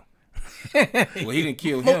kill you. Well, he didn't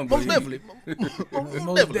kill him. Most definitely.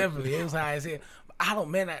 Most definitely. It was high as hell.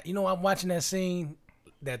 I'm watching that scene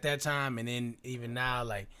at that time, and then even now,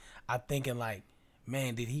 like, I'm thinking, like,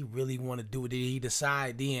 man, did he really want to do it? Did he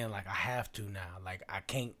decide then, like, I have to now? Like, I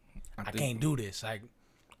can't do this. Like,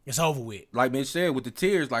 it's over with. Like Mitch said, with the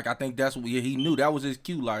tears, like, I think that's what he knew. That was his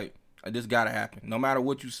cue. Like, this got to happen. No matter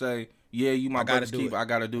what you say, yeah, you my brother's keeper. I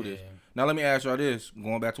got to do this. Now, let me ask y'all this.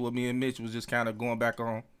 Going back to what me and Mitch was just kind of going back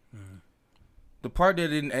on. Mm-hmm. The part that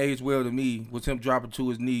didn't age well to me was him dropping to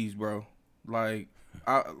his knees, bro. Like,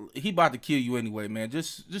 he about to kill you anyway, man.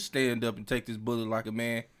 Just stand up and take this bullet like a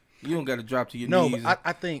man. You don't got to drop to your knees. No, but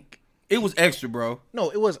I think it was extra, bro. No,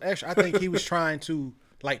 it was extra. I think he was trying to,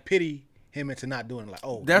 like, pity him into not doing it. Like,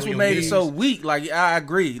 oh, that's what made it so weak. Like, I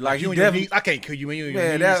agree. Like, you definitely, I can't kill you when you in your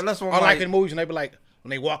knees. That's what I'm like in movies, and they be like, when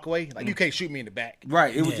they walk away, like, you can't shoot me in the back.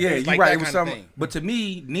 Right. It was you're like right. It was something. But to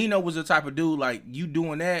me, Nino was the type of dude, like, you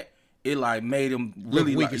doing that, it like made him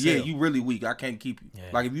really weak. Like, you really weak. I can't keep you. Yeah.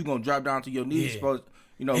 Like, if you gonna drop down to your knees, you're supposed,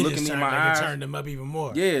 look at me in my eyes. It turned him up even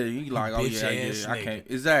more. Yeah, you like, oh yeah, I can't.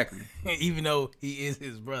 Exactly. Even though he is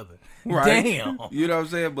his brother. Right. Damn. You know what I'm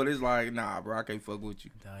saying? But it's like, nah, bro, I can't fuck with you.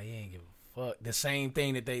 Nah, he ain't give a fuck. The same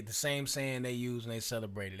thing the same saying they used when they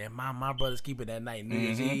celebrated. And my brother's keeper that night, New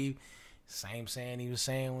Year's Eve. Same saying he was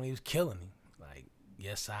saying when he was killing him. Like,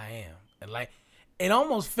 yes, I am. And like, it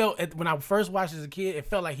almost felt, when I first watched as a kid, it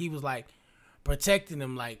felt like he was like protecting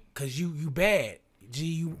him, like, cause you bad. G,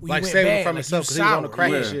 you like went saving bad. him from like, himself because he was on the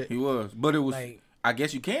crack and shit. He was, but it was. Like, I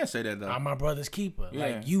guess you can say that though. I'm my brother's keeper. Yeah.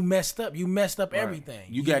 Like, you messed up. You messed up Right. everything.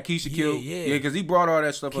 You got Keisha killed. Yeah, because he brought all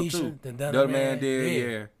that stuff Keisha, up too. the other man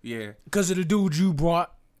did. Yeah. Because of the dude you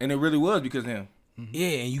brought. And it really was because of him. Yeah,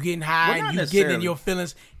 and you getting high, Well, and you getting in your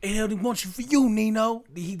feelings. And he only wants you for you, Nino.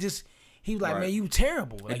 He was like, man, you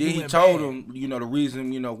terrible. Like, and then he told him, the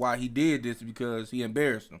reason, why he did this is because he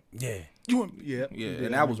embarrassed him. Yeah. Yeah,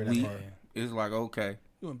 and that was weak. It's like, okay.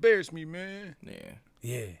 You embarrassed me, man.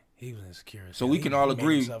 Yeah, he was insecure. So we can all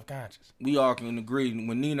agree. Self-conscious. We all can agree.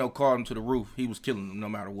 When Nino called him to the roof, he was killing him no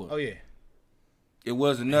matter what. Oh, yeah. It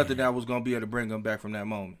wasn't nothing that was going to be able to bring him back from that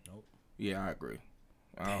moment. Nope. Yeah, I agree.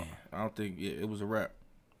 I don't think, it was a wrap.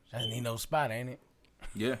 That's Nino's spot, ain't it?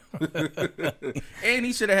 Yeah. And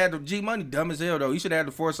he should have had the G Money, dumb as hell, though. He should have had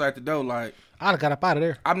the foresight to know, like, I'd have got up out of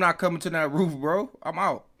there. I'm not coming to that roof, bro. I'm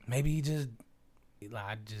out. Maybe he just, like,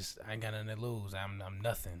 I ain't got nothing to lose. I'm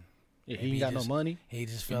nothing. Yeah, he ain't got no money. He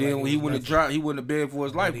just felt then like he wouldn't have dropped. He wouldn't have begged for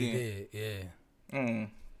his life. He then did, yeah.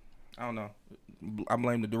 I don't know. I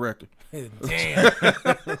blame the director. Damn.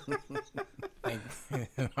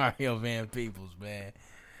 Mario Van Peebles, man.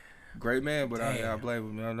 Great man, but I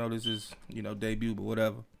blame him. I know this is debut, but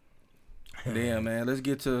whatever. Damn, man. Let's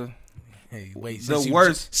get to the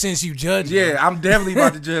worst. Since you judging, yeah, I'm definitely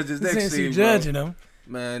about to judge this next since scene, you judging him.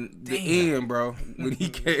 Man, the end, bro. When he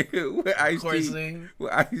came with Ice-T.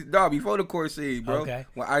 No, before the court scene, bro. Okay.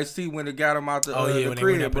 When Ice-T went and got him out the when crib, they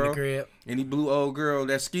went up bro. in the crib. And he blew old girl,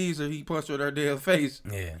 that skeezer, he punched her in her damn face.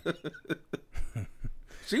 Yeah.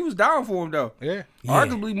 She was down for him, though. Yeah.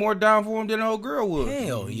 Arguably more down for him than the old girl was.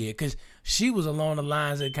 Hell yeah, because she was along the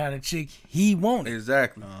lines of the kind of chick he wanted.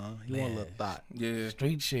 Exactly. He want a little thought. Yeah.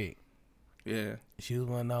 Street chick. Yeah. She was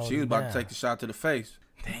one of those. She was about to take the shot to the face.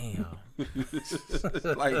 Damn.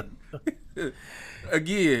 Like,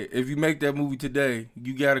 again, if you make that movie today,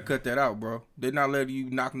 you got to cut that out, bro. They're not letting you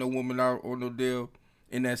knock no woman out or no deal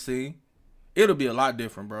in that scene. It'll be a lot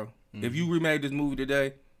different, bro. Mm-hmm. If you remade this movie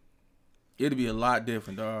today, it'll be a lot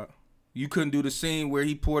different, dog. You couldn't do the scene where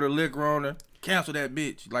he poured a liquor on her. Cancel that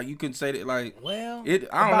bitch. Like, you couldn't say that. Like, well,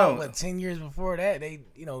 I don't know. What, 10 years before that,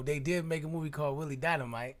 they did make a movie called Willie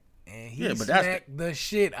Dynamite. And he but smacked the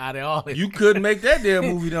shit out of all of you couldn't make that damn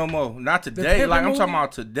movie no more. Not today. Like, I'm talking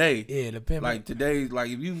about today. Yeah, the Pimpin'. Like, today,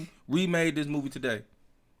 like, if you remade this movie today,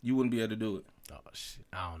 you wouldn't be able to do it. Oh, shit.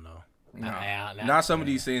 I don't know. Nah. Not some of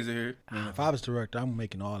these scenes in here. Man, if I was director, I'm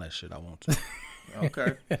making all that shit I want to.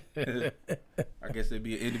 Okay. I guess it'd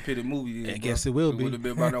be an independent movie. Then, I guess it will be. It would have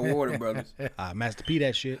been by no Warner Brothers. Master P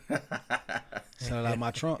that shit. Sell it out my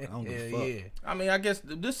trunk. I don't give a fuck. Yeah. I mean, I guess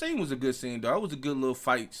this scene was a good scene, though. It was a good little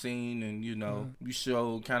fight scene, and, you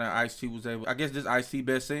showed kind of Ice-T was able. I guess this Ice-T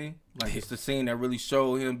best scene. Like, it's the scene that really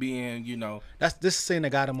showed him being, That's this scene that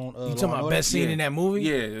got him on. You talking about best scene in that movie?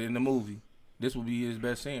 Yeah, in the movie. This would be his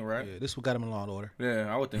best scene, right? Yeah, this what got him in Law and Order.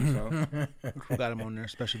 Yeah, I would think so. Who got him on there?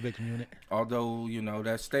 Special Victim Unit. Although, you know,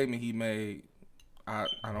 that statement he made, I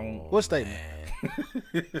don't. What statement?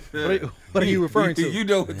 What are you referring to? You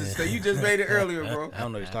know what to say. You just made it earlier, bro. I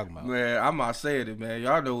don't know what you're talking about. Man, I'm not saying it, man.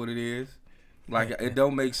 Y'all know what it is. Like, it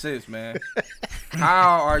don't make sense, man.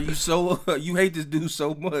 How are you so, you hate this dude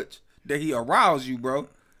so much that he aroused you, bro?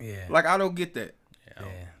 Yeah. Like, I don't get that.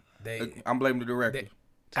 Yeah. I'm blaming the director.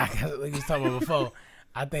 Like we was talking about before,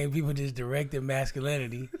 I think people just directed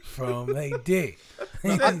masculinity from they dick.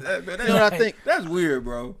 You know what I think? That's weird,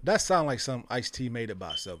 bro. That sound like some Ice-T made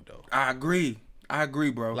about himself, though. I agree,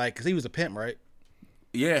 bro. Like, because he was a pimp, right?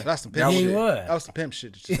 Yeah. So that's the pimp He shit. was. That was the pimp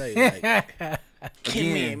shit to say. Like,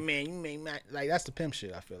 Again. man, you made my... Like, that's the pimp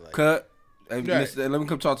shit, I feel like. Cut. Hey, Right. let me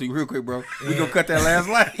come talk to you real quick, bro. We gonna cut that last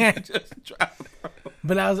line. Just try, bro.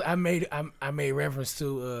 But I made reference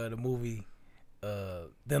to the movie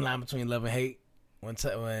Thin Line Between Love and Hate when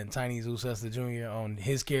Tiny Zeus Hustler Jr. on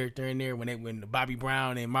his character in there when Bobby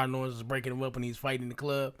Brown and Martin Lawrence was breaking him up and he's fighting in the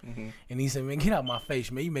club and he said, "Man, get out my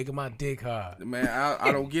face, man! You making my dick hard." Man,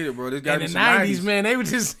 I don't get it, bro. This got to In be the some 90s, man, they were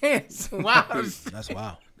just saying some wild shit. That's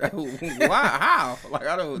wild. Why? How? Like,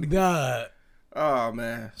 I don't. Duh. Oh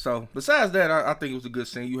man. So besides that, I think it was a good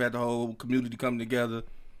scene. You had the whole community come together,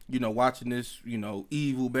 you know, watching this, you know,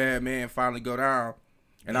 evil bad man finally go down.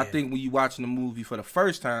 And I think when you watching the movie for the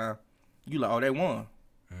first time, you like, oh, they won.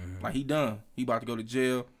 Like, he done. He about to go to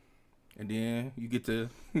jail. And then you get to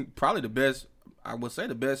probably the best, I would say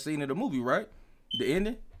the best scene of the movie, right? The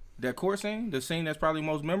ending, that court scene, the scene that's probably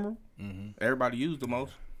most memorable. Everybody used the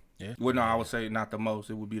most. Yeah. Well, no, I would say not the most.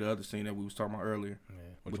 It would be the other scene that we was talking about earlier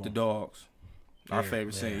with the dogs. Our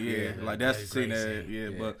favorite scene, yeah. Like, that's the scene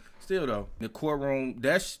that, but still, though, the courtroom,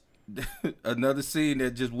 that's another scene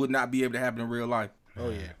that just would not be able to happen in real life. Oh,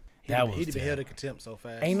 yeah. He'd be held in contempt so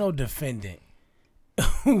fast. Ain't no defendant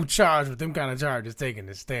who charged with them kind of charges taking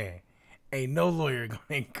the stand. Ain't no lawyer gonna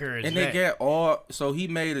encourage And that. they got so he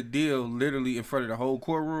made a deal literally in front of the whole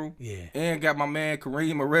courtroom. Yeah. And got my man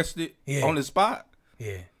Kareem arrested on the spot.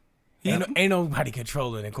 Yeah. Ain't nobody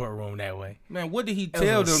controlling the courtroom that way. Man, what did he That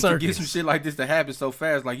tell was them a to get circus. some shit like this to happen so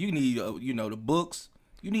fast? Like, you need, you know, the books.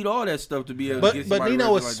 You need all that stuff to be able to get somebody But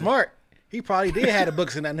Nino was arrested like smart. He probably did have the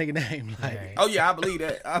books in that nigga name. Like, Oh, yeah, I believe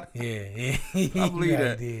that. I believe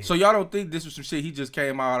that. Did. So y'all don't think this was some shit he just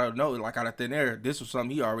came out of nowhere, like out of thin air? This was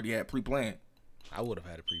something he already had pre-planned. I would have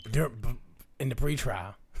had a pre-planned. In the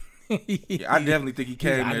pre-trial. Yeah, I definitely think he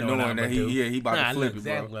came I there know what knowing I'ma that do. he about Nah, I to know flip it,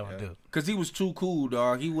 exactly bro. what I'ma do. Cause he was too cool,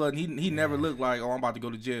 dog. He wasn't. He never looked like, oh, I'm about to go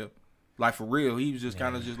to jail. Like, for real, he was just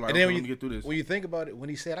kind of just like, And then okay, when let me get through this. when you think about it, when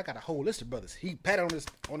he said, "I got a whole list of brothers," he patted on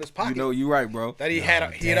his pocket. You know, you right, bro. that he had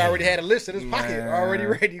already had a list in his pocket, Man. already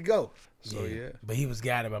ready to go. So yeah. But he was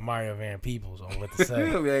guided by Mario Van Peebles on what to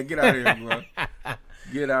say. Man, get out of here, bro.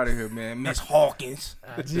 Get out of here, man. Miss Hawkins.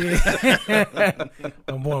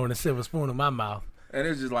 I'm born with a silver spoon in my mouth. And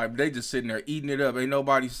it's just like, they just sitting there eating it up. Ain't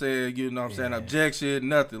nobody said, you know what I'm saying, objection,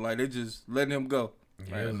 nothing. Like, they just letting him go.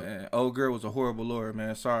 Like, man, old girl was a horrible lawyer,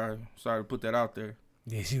 man. Sorry to put that out there.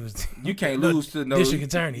 Yeah, she was. You can't lose to no district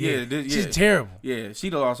attorney. Yeah, Yeah. she's terrible. Yeah, she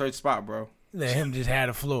done lost her spot, bro. Let him just have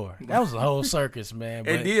the floor. That was a whole circus, man.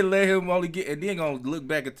 But And then let him only get, and then gonna look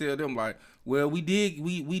back and tell them like, well, we did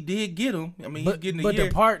get him. I mean, he's getting a year.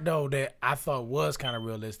 the part though that I thought was kind of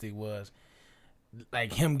realistic was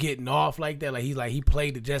like him getting off like that. Like he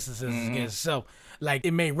played the justices against himself. Like,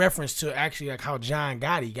 it made reference to actually like how John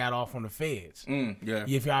Gotti got off on the feds. Yeah.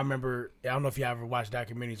 If y'all remember, I don't know if y'all ever watched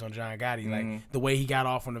documentaries on John Gotti, like the way he got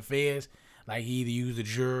off on the feds. Like, he either used the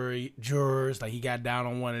jurors, like he got down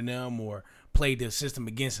on one of them, or played the system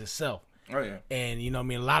against himself. Oh yeah. And, you know what I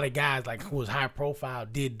mean, a lot of guys like who was high profile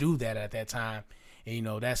did do that at that time. And,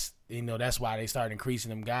 that's why they started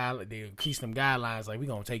increasing them guidelines. Like, we're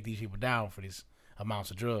going to take these people down for these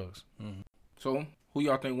amounts of drugs. So, who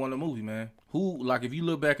y'all think won the movie, man? Who, like, if you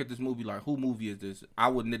look back at this movie, like, who movie is this? I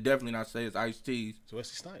would definitely not say it's Ice-T's. So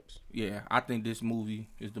Wesley Snipes. Yeah, I think this movie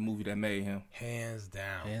is the movie that made him. Hands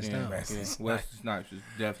down. Wesley Snipes is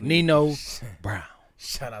definitely. Nino Brown.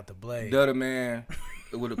 Shout out to Blade. The other man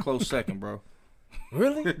with a close second, bro.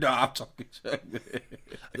 Really? No, I'm talking shit.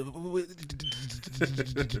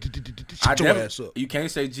 Shut your ass up. You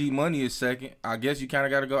can't say G Money is second. I guess you kind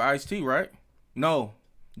of got to go Ice-T, right? No,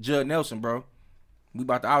 Judd Nelson, bro. We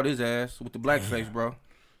about to out his ass with the blackface, bro.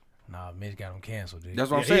 Nah, Mitch got him canceled, dude. That's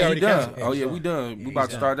what I'm he saying. He already done. canceled. Oh yeah, we done. We about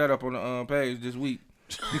to start that up on the page this week.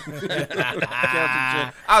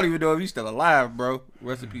 I don't even know if he's still alive, bro.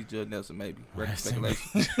 Rest in peace, Judd Nelson, maybe.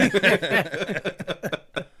 Speculation.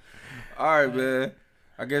 All right, man.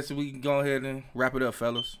 I guess we can go ahead and wrap it up,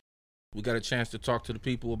 fellas. We got a chance to talk to the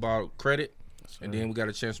people about credit. And then we got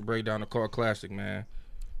a chance to break down the car classic, man.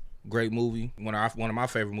 Great movie. One of my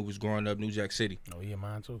favorite movies growing up, New Jack City. Oh yeah,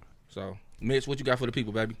 mine too. So, Mitch, what you got for the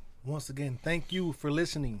people, baby? Once again, thank you for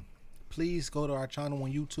listening. Please go to our channel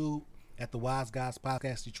on YouTube at the Wise Guys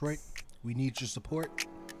Podcast Detroit. We need your support,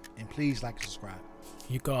 and please like and subscribe.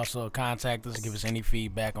 You can also contact us, give us any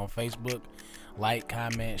feedback on Facebook, like,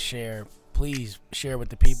 comment, share. Please share with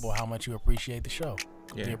the people how much you appreciate the show.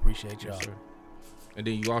 Yeah. We appreciate y'all. Yes, sir. And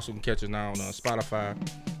then you also can catch us now on Spotify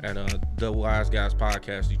at The Wise Guys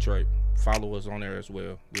Podcast Detroit. Follow us on there as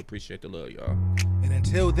well. We appreciate the love, y'all. And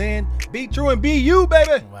until then, be true and be you,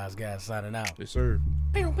 baby. Wise Guys signing out. Yes, sir.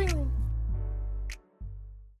 Pew, pew.